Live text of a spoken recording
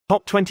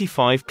Top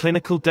 25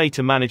 Clinical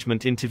Data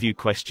Management Interview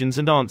Questions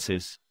and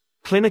Answers.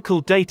 Clinical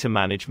data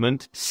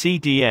management,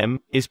 CDM,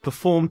 is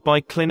performed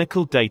by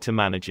clinical data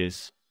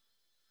managers.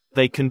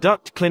 They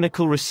conduct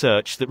clinical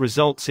research that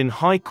results in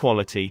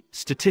high-quality,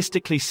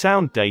 statistically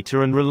sound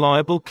data and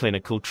reliable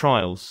clinical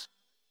trials.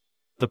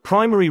 The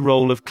primary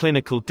role of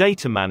clinical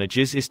data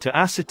managers is to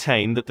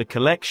ascertain that the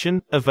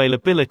collection,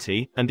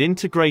 availability, and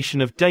integration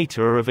of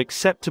data are of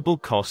acceptable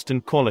cost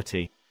and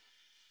quality.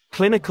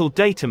 Clinical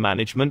data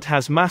management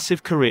has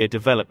massive career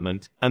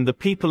development, and the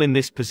people in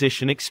this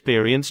position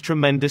experience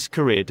tremendous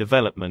career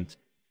development.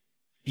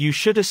 You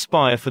should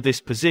aspire for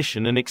this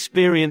position and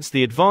experience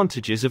the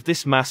advantages of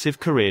this massive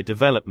career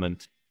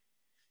development.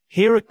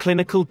 Here are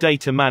clinical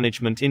data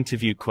management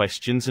interview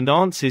questions and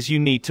answers you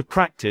need to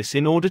practice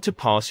in order to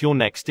pass your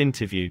next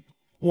interview.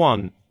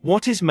 1.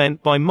 What is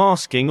meant by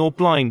masking or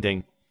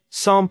blinding?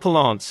 Sample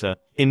answer.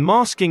 In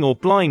masking or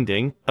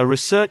blinding, a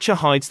researcher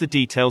hides the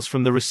details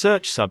from the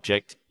research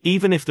subject,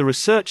 even if the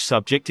research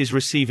subject is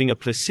receiving a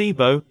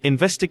placebo,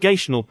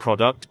 investigational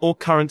product, or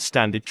current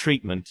standard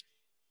treatment.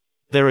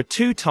 There are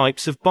two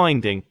types of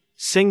binding: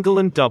 single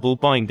and double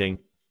binding.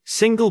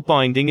 Single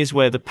binding is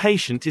where the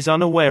patient is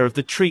unaware of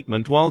the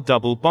treatment, while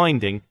double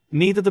binding,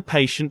 neither the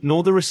patient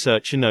nor the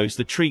researcher knows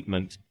the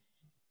treatment.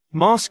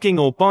 Masking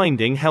or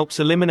binding helps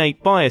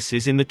eliminate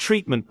biases in the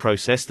treatment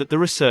process that the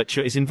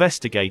researcher is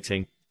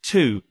investigating.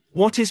 2.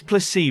 What is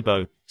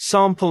placebo?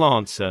 Sample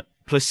answer.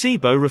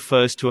 Placebo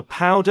refers to a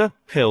powder,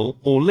 pill,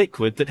 or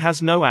liquid that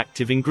has no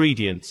active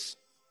ingredients.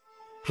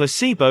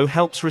 Placebo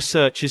helps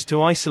researchers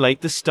to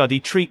isolate the study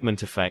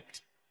treatment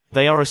effect.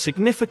 They are a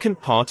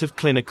significant part of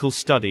clinical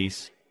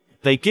studies.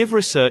 They give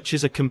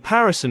researchers a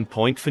comparison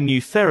point for new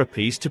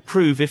therapies to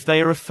prove if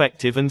they are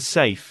effective and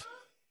safe.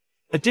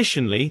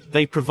 Additionally,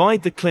 they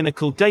provide the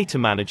clinical data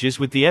managers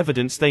with the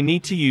evidence they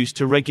need to use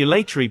to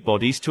regulatory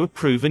bodies to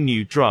approve a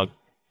new drug.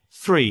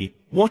 3.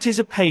 What is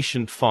a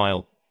patient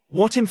file?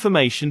 What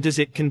information does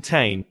it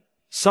contain?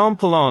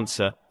 Sample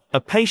answer.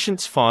 A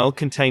patient's file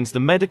contains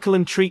the medical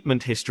and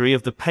treatment history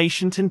of the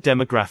patient and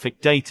demographic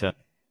data.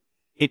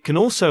 It can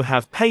also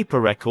have paper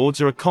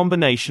records or a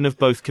combination of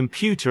both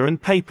computer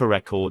and paper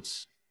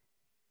records.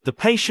 The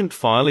patient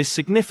file is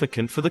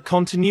significant for the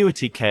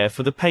continuity care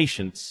for the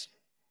patients.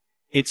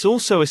 It's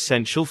also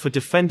essential for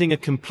defending a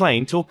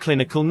complaint or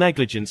clinical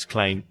negligence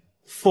claim.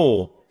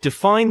 4.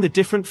 Define the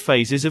different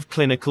phases of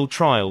clinical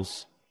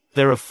trials.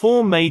 There are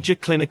 4 major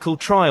clinical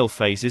trial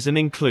phases and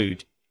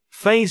include: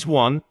 Phase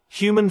 1,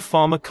 human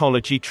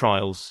pharmacology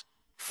trials.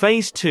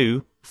 Phase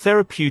 2,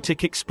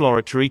 therapeutic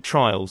exploratory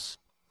trials.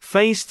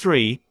 Phase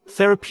 3,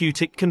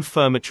 therapeutic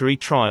confirmatory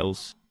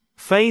trials.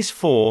 Phase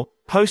 4,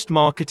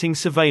 post-marketing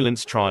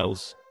surveillance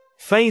trials.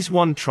 Phase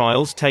 1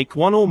 trials take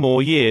 1 or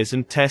more years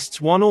and tests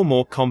 1 or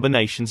more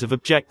combinations of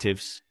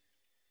objectives.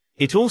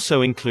 It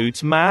also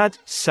includes MAD,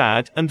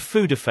 SAD, and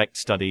food effect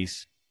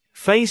studies.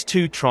 Phase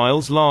 2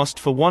 trials last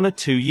for 1 or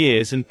 2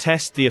 years and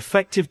test the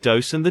effective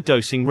dose and the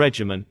dosing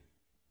regimen.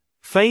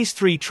 Phase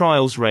 3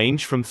 trials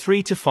range from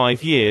 3 to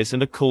 5 years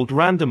and are called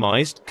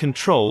randomized,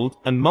 controlled,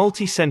 and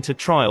multi-center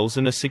trials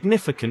and are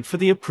significant for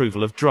the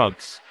approval of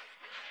drugs.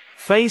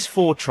 Phase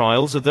 4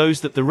 trials are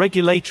those that the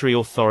regulatory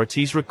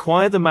authorities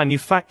require the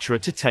manufacturer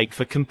to take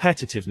for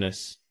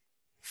competitiveness.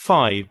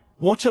 5.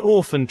 What are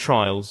orphan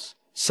trials?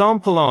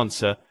 Sample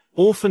answer.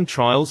 Orphan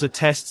trials are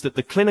tests that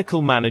the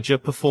clinical manager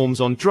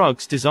performs on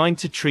drugs designed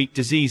to treat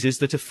diseases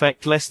that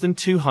affect less than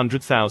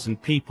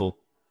 200,000 people.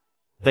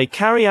 They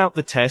carry out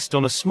the test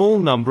on a small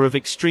number of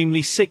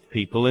extremely sick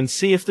people and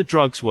see if the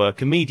drugs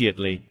work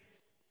immediately.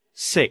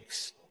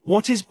 6.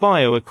 What is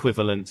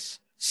bioequivalence?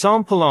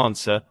 Sample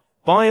answer.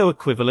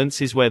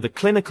 Bioequivalence is where the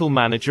clinical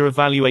manager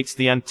evaluates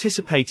the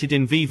anticipated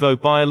in vivo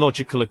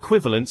biological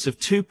equivalence of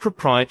 2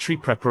 proprietary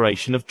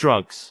preparation of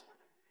drugs.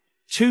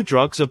 2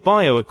 drugs are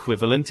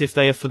bioequivalent if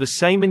they are for the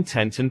same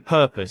intent and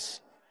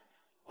purpose.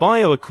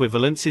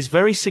 Bioequivalence is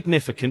very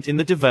significant in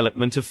the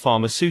development of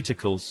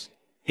pharmaceuticals.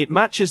 It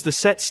matches the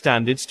set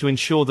standards to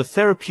ensure the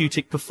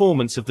therapeutic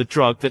performance of the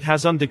drug that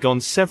has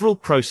undergone several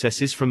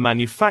processes from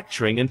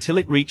manufacturing until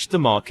it reached the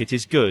market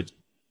is good.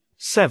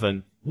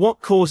 7.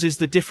 What causes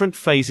the different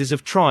phases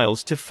of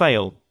trials to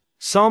fail?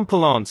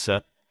 Sample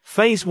answer.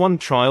 Phase 1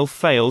 trial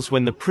fails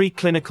when the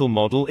preclinical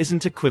model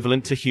isn't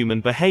equivalent to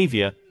human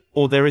behavior,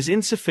 or there is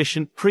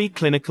insufficient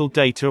preclinical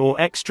data or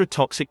extra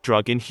toxic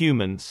drug in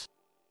humans.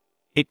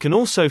 It can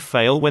also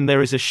fail when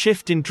there is a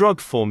shift in drug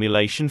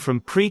formulation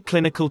from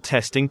preclinical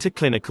testing to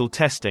clinical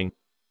testing.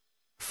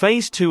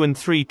 Phase 2 and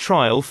 3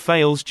 trial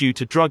fails due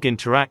to drug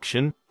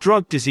interaction,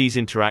 drug-disease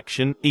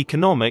interaction,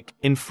 economic,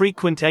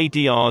 infrequent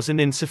ADRs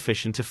and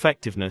insufficient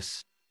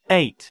effectiveness.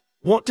 8.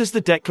 What does the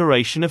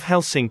Declaration of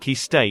Helsinki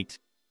state?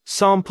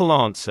 Sample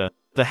answer.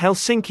 The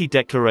Helsinki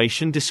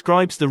Declaration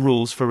describes the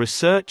rules for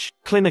research,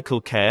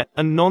 clinical care,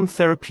 and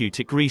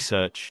non-therapeutic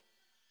research.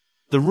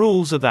 The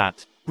rules are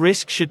that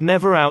risk should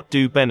never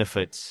outdo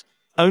benefits.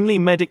 Only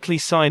medically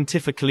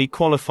scientifically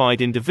qualified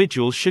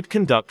individuals should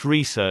conduct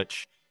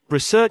research.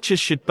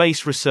 Researchers should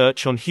base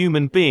research on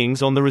human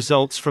beings on the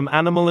results from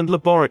animal and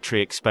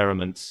laboratory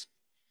experiments.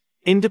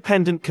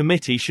 Independent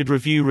committee should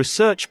review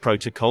research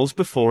protocols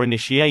before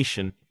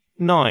initiation.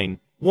 9.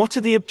 What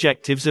are the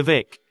objectives of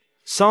IC?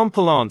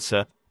 Sample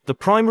answer. The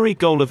primary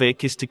goal of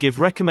IC is to give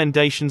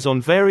recommendations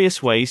on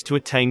various ways to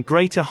attain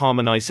greater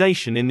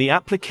harmonization in the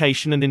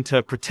application and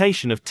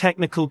interpretation of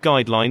technical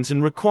guidelines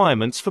and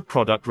requirements for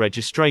product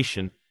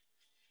registration.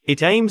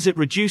 It aims at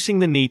reducing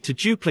the need to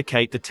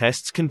duplicate the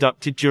tests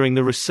conducted during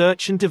the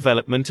research and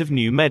development of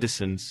new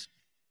medicines.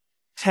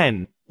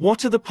 10.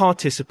 What are the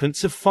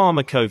participants of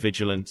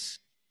pharmacovigilance?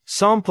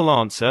 Sample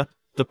answer.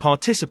 The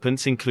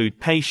participants include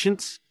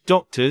patients,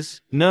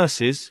 doctors,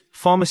 nurses,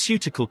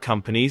 pharmaceutical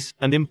companies,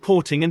 and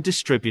importing and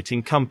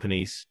distributing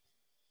companies.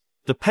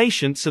 The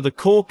patients are the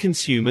core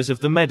consumers of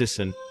the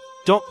medicine.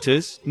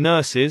 Doctors,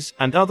 nurses,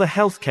 and other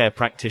healthcare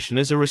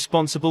practitioners are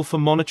responsible for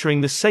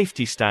monitoring the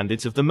safety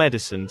standards of the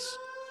medicines.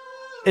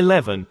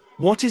 11.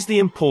 What is the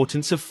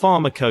importance of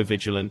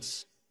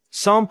pharmacovigilance?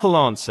 Sample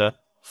answer.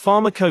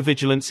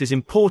 Pharmacovigilance is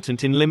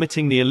important in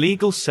limiting the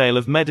illegal sale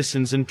of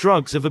medicines and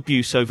drugs of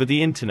abuse over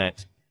the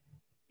internet.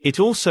 It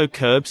also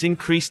curbs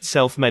increased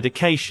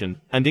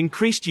self-medication, and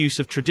increased use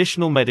of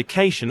traditional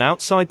medication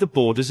outside the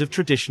borders of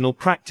traditional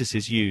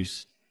practices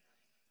use.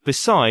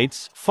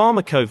 Besides,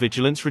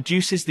 pharmacovigilance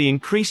reduces the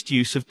increased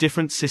use of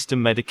different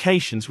system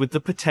medications with the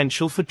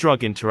potential for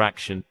drug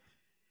interaction.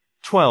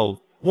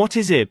 12. What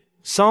is IB?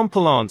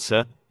 Sample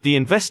answer. The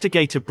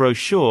investigator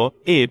brochure,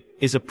 IB,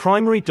 is a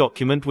primary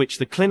document which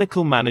the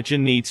clinical manager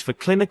needs for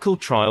clinical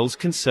trials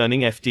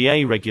concerning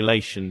FDA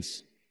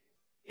regulations.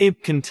 IB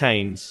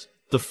contains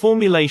the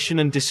formulation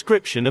and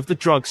description of the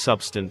drug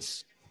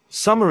substance,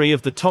 summary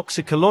of the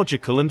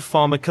toxicological and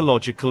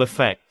pharmacological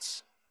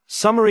effects,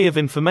 summary of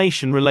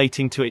information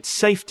relating to its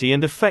safety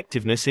and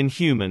effectiveness in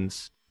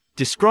humans,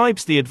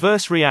 describes the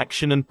adverse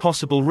reaction and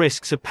possible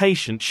risks a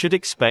patient should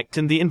expect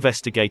and the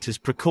investigator's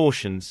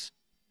precautions.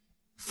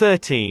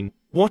 13.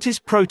 What is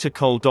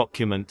protocol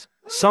document?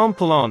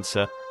 Sample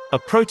answer. A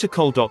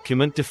protocol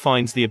document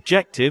defines the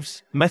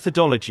objectives,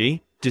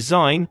 methodology,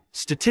 design,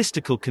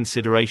 statistical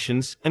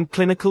considerations, and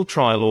clinical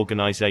trial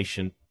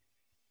organization.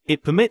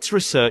 It permits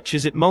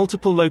researchers at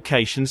multiple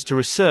locations to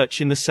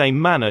research in the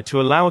same manner to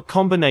allow a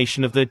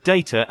combination of their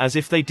data as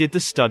if they did the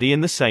study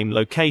in the same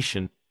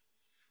location.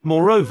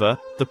 Moreover,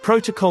 the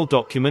protocol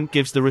document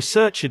gives the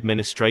research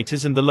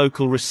administrators and the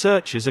local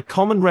researchers a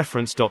common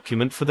reference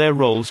document for their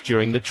roles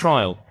during the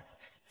trial.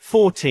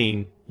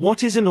 14.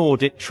 What is an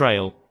audit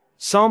trail?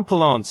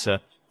 Sample answer.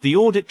 The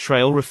audit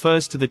trail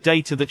refers to the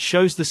data that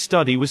shows the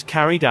study was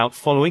carried out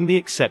following the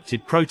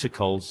accepted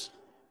protocols.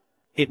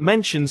 It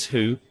mentions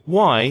who,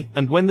 why,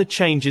 and when the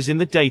changes in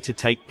the data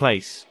take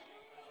place.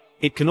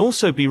 It can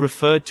also be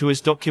referred to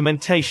as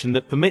documentation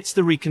that permits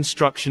the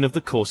reconstruction of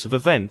the course of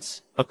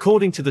events,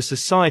 according to the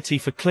Society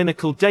for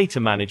Clinical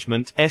Data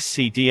Management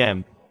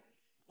 (SCDM).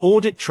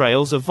 Audit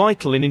trails are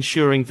vital in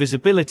ensuring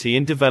visibility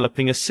in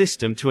developing a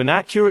system to an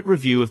accurate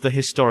review of the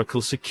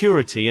historical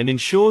security and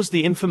ensures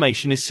the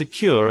information is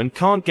secure and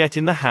can't get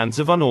in the hands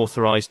of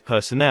unauthorized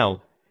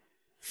personnel.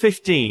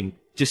 15.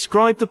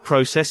 Describe the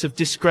process of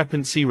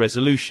discrepancy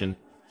resolution.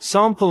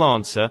 Sample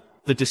answer.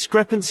 The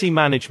discrepancy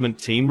management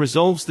team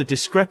resolves the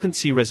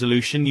discrepancy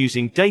resolution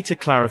using data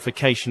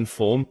clarification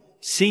form,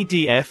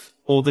 CDF,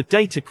 or the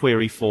data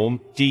query form,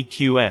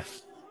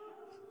 DQF.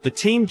 The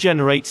team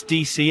generates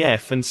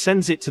DCF and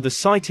sends it to the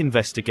site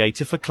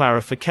investigator for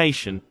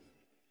clarification.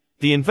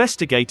 The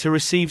investigator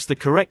receives the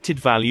corrected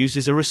values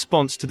as a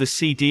response to the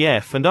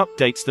CDF and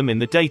updates them in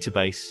the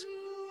database.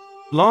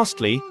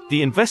 Lastly,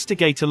 the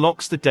investigator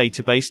locks the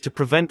database to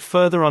prevent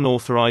further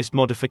unauthorized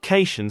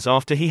modifications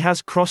after he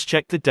has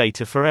cross-checked the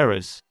data for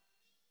errors.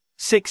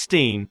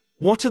 16.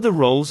 What are the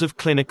roles of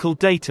clinical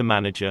data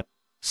manager?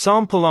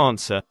 Sample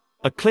answer.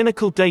 A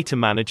clinical data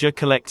manager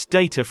collects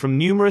data from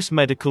numerous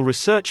medical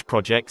research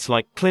projects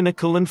like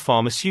clinical and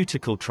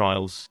pharmaceutical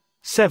trials.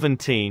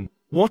 17.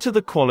 What are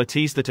the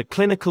qualities that a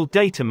clinical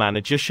data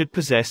manager should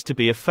possess to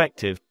be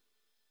effective?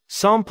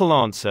 Sample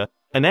answer.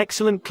 An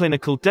excellent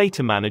clinical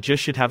data manager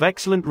should have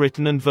excellent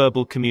written and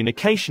verbal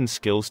communication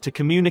skills to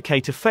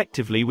communicate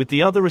effectively with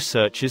the other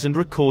researchers and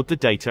record the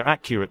data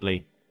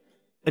accurately.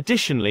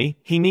 Additionally,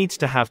 he needs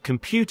to have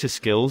computer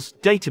skills,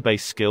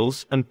 database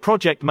skills, and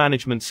project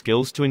management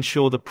skills to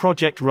ensure the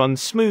project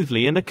runs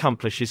smoothly and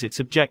accomplishes its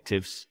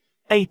objectives.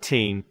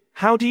 18.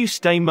 How do you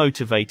stay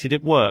motivated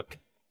at work?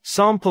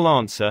 Sample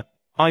answer.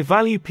 I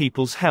value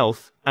people's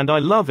health, and I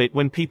love it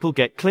when people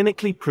get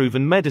clinically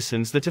proven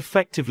medicines that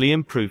effectively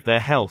improve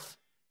their health.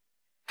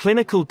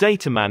 Clinical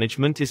data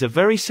management is a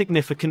very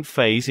significant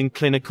phase in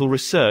clinical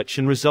research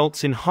and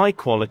results in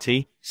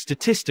high-quality,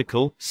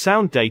 statistical,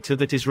 sound data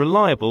that is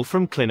reliable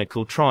from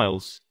clinical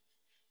trials.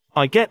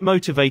 I get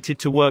motivated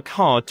to work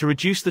hard to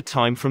reduce the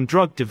time from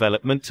drug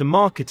development to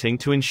marketing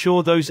to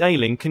ensure those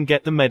ailing can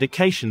get the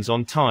medications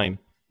on time.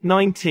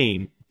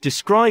 19.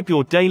 Describe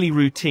your daily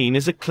routine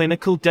as a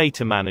clinical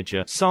data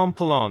manager.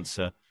 Sample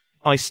answer.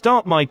 I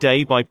start my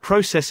day by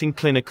processing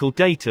clinical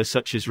data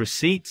such as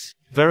receipts,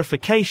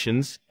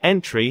 verifications,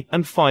 entry,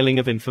 and filing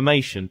of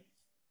information.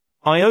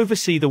 I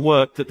oversee the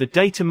work that the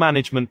data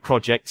management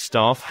project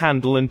staff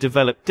handle and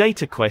develop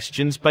data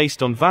questions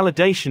based on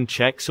validation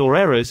checks or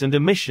errors and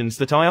omissions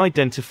that I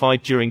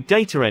identified during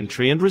data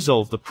entry and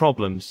resolve the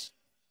problems.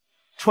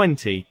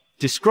 20.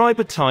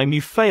 Describe a time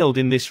you failed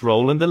in this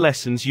role and the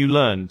lessons you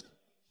learned.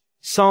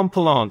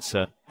 Sample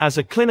answer. As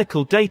a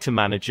clinical data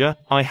manager,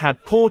 I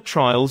had poor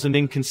trials and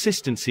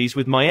inconsistencies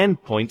with my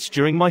endpoints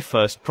during my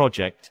first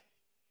project.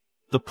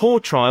 The poor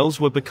trials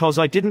were because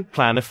I didn't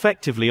plan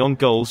effectively on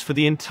goals for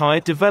the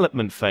entire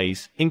development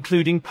phase,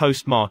 including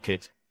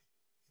post-market.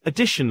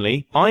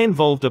 Additionally, I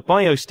involved a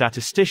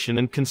biostatistician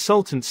and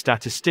consultant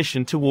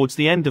statistician towards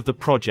the end of the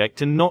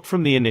project and not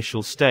from the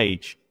initial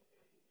stage.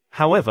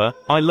 However,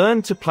 I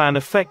learned to plan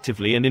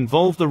effectively and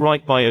involve the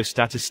right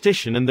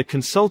biostatistician and the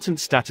consultant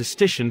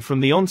statistician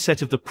from the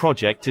onset of the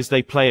project, as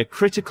they play a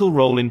critical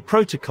role in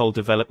protocol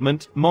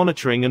development,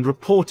 monitoring and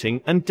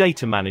reporting, and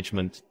data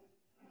management.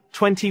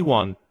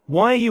 21.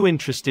 Why are you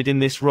interested in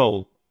this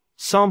role?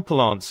 Sample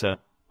answer.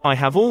 I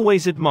have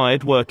always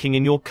admired working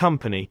in your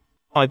company.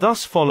 I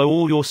thus follow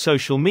all your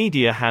social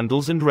media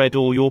handles and read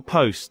all your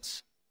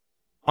posts.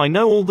 I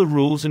know all the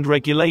rules and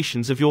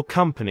regulations of your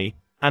company,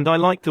 and I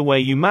like the way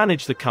you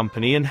manage the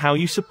company and how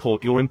you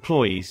support your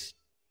employees.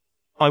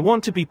 I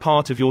want to be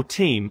part of your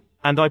team,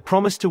 and I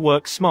promise to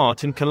work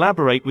smart and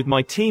collaborate with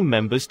my team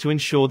members to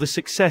ensure the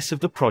success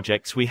of the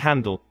projects we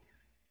handle.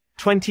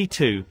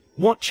 22.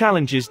 What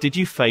challenges did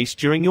you face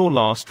during your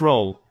last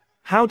role?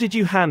 How did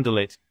you handle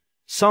it?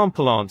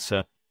 Sample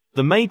answer.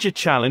 The major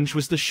challenge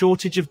was the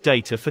shortage of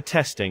data for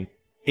testing.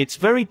 It's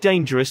very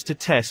dangerous to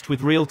test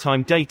with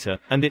real-time data,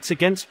 and it's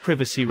against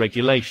privacy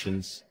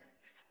regulations.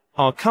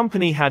 Our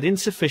company had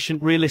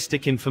insufficient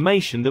realistic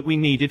information that we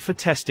needed for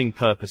testing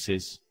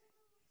purposes.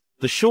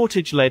 The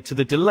shortage led to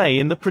the delay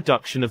in the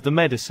production of the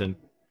medicine.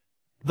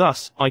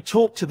 Thus, I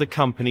talked to the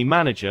company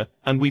manager,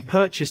 and we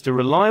purchased a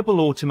reliable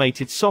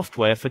automated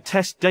software for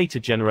test data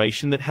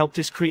generation that helped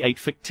us create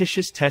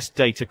fictitious test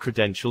data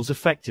credentials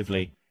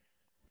effectively.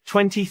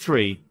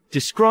 23.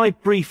 Describe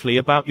briefly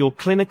about your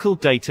clinical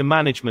data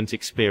management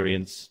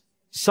experience.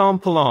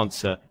 Sample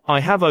answer. I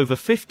have over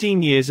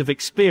 15 years of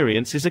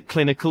experience as a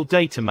clinical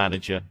data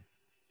manager.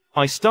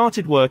 I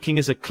started working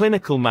as a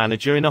clinical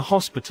manager in a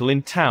hospital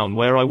in town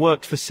where I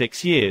worked for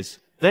 6 years.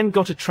 Then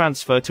got a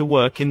transfer to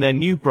work in their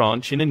new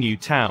branch in a new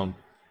town.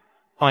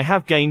 I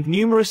have gained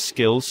numerous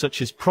skills such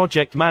as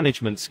project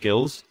management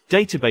skills,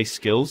 database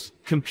skills,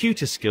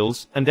 computer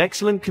skills, and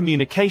excellent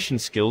communication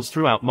skills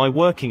throughout my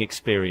working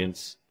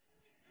experience.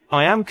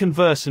 I am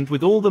conversant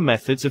with all the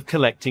methods of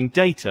collecting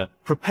data,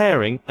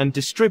 preparing, and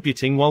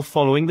distributing while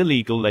following the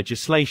legal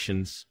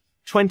legislations.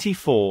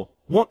 24.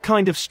 What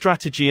kind of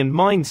strategy and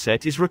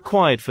mindset is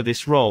required for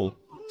this role?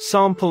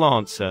 Sample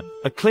answer.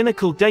 A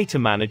clinical data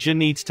manager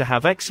needs to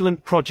have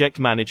excellent project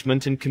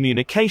management and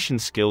communication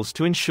skills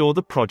to ensure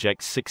the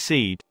projects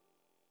succeed.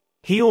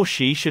 He or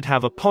she should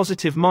have a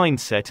positive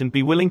mindset and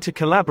be willing to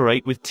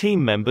collaborate with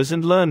team members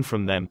and learn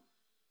from them.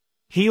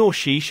 He or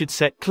she should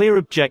set clear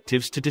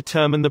objectives to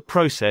determine the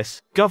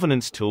process,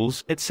 governance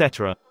tools,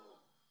 etc.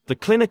 The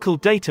clinical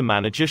data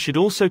manager should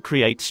also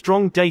create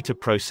strong data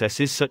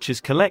processes such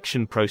as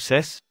collection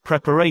process,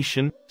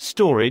 preparation,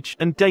 storage,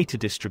 and data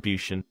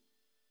distribution.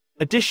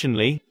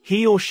 Additionally,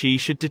 he or she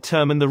should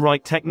determine the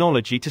right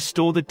technology to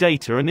store the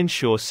data and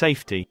ensure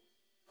safety.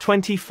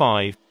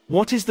 25.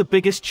 What is the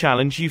biggest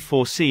challenge you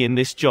foresee in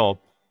this job?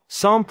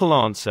 Sample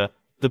answer.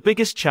 The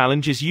biggest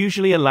challenge is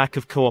usually a lack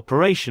of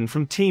cooperation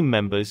from team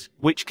members,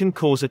 which can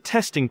cause a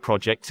testing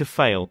project to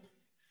fail.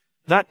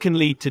 That can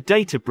lead to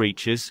data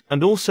breaches,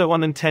 and also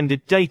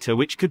unintended data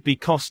which could be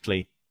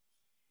costly.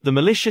 The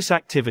malicious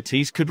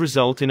activities could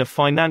result in a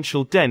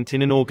financial dent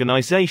in an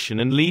organization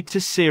and lead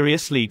to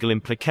serious legal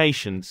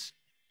implications.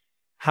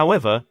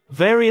 However,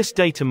 various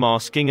data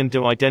masking and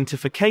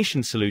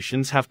de-identification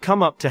solutions have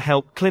come up to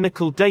help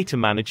clinical data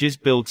managers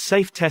build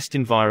safe test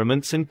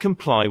environments and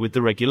comply with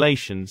the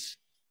regulations.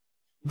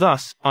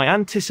 Thus, I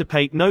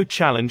anticipate no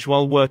challenge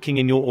while working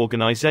in your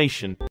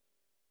organization.